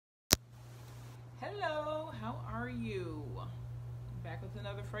Hello, how are you? Back with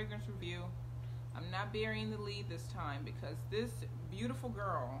another fragrance review. I'm not burying the lead this time because this beautiful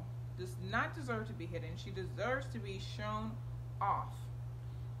girl does not deserve to be hidden. She deserves to be shown off.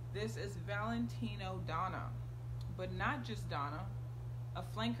 This is Valentino Donna, but not just Donna, a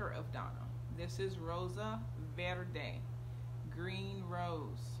flanker of Donna. This is Rosa Verde, green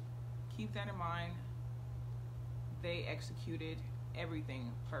rose. Keep that in mind. They executed everything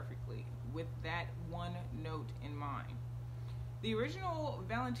perfectly with that one note in mind. The original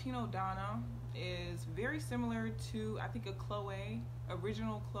Valentino Donna is very similar to, I think,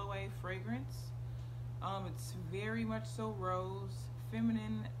 original Chloe fragrance. It's very much so rose,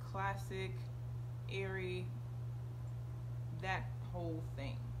 feminine, classic, airy, that whole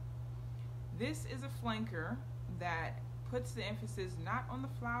thing. This is a flanker that puts the emphasis not on the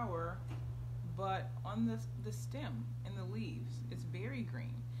flower but on the stem and the leaves. It's very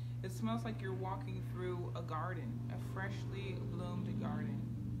green. It smells like you're walking through a garden, a freshly bloomed garden,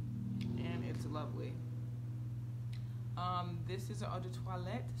 and it's lovely. This is an eau de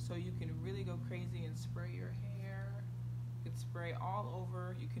toilette, so you can really go crazy and spray your hair. You can spray all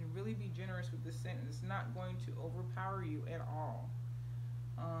over. You can really be generous with the scent, and it's not going to overpower you at all.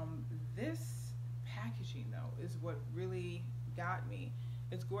 This packaging, though, is what really got me.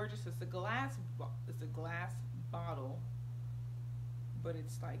 It's gorgeous. It's a glass bottle, but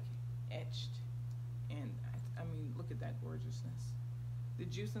it's like etched, and I mean, look at that gorgeousness. The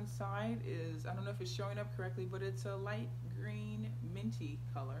juice inside is, I don't know if it's showing up correctly, but it's a light green minty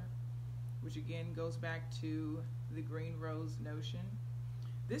color, which again goes back to the green rose notion.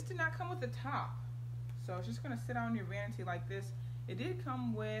 This did not come with a top, so it's just going to sit on your vanity like this. It did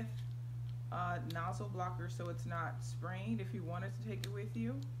come with nozzle blocker, so it's not spraying if you wanted to take it with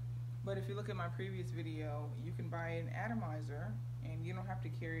you. But if you look at my previous video, you can buy an atomizer and you don't have to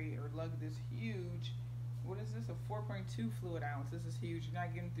carry or lug this huge, what is this, a 4.2 fluid ounce. This is huge. You're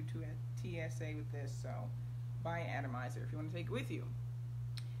not getting through TSA with this, so buy an atomizer if you want to take it with you.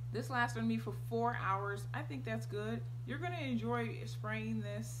 This lasted on me for 4 hours. I think that's good. You're going to enjoy spraying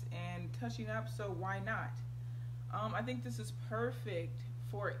this and touching up, so why not? I think this is perfect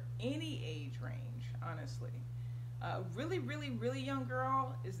for any age range, honestly. Really, really, really young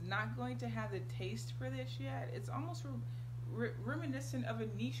girl is not going to have the taste for this yet. It's almost reminiscent of a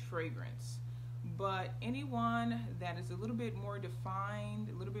niche fragrance. But anyone that is a little bit more defined,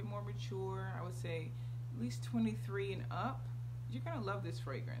 a little bit more mature, I would say at least 23 and up, you're gonna love this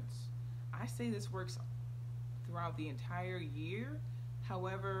fragrance. I say this works throughout the entire year.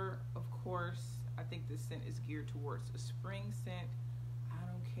 However, of course, I think this scent is geared towards a spring scent. I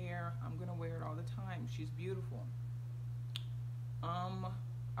don't care. I'm gonna wear it all the time. She's beautiful.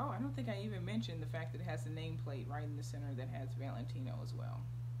 Oh, I don't think I even mentioned the fact that it has a nameplate right in the center that has Valentino as well.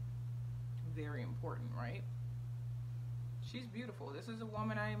 Very important, right? She's beautiful. This is a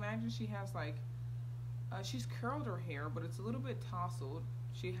woman, I imagine she has like, she's curled her hair, but it's a little bit tousled.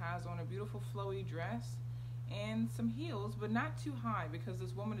 She has on a beautiful flowy dress and some heels, but not too high because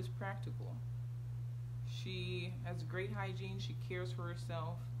this woman is practical. She has great hygiene. She cares for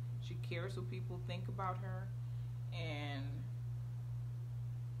herself. She cares what people think about her. And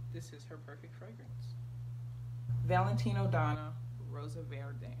this is her perfect fragrance. Valentino Donna Rosa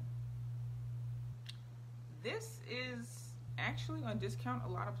Verde. This is actually on discount a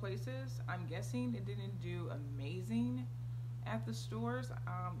lot of places. I'm guessing it didn't do amazing at the stores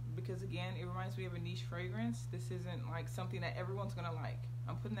because, again, it reminds me of a niche fragrance. This isn't like something that everyone's gonna like.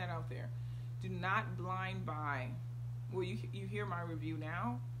 I'm putting that out there. Do not blind buy. Well, you hear my review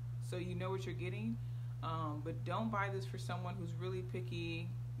now, so you know what you're getting. But don't buy this for someone who's really picky.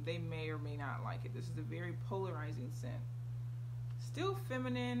 They may or may not like it. This is a very polarizing scent. Still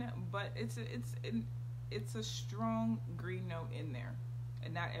feminine, but it's a strong green note in there,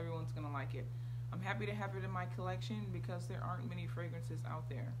 and not everyone's gonna like it. I'm happy to have it in my collection because there aren't many fragrances out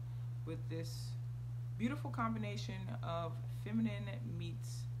there with this beautiful combination of feminine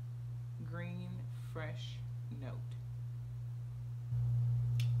meets green, fresh note.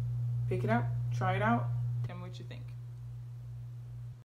 Pick it up, try it out, tell me what you think.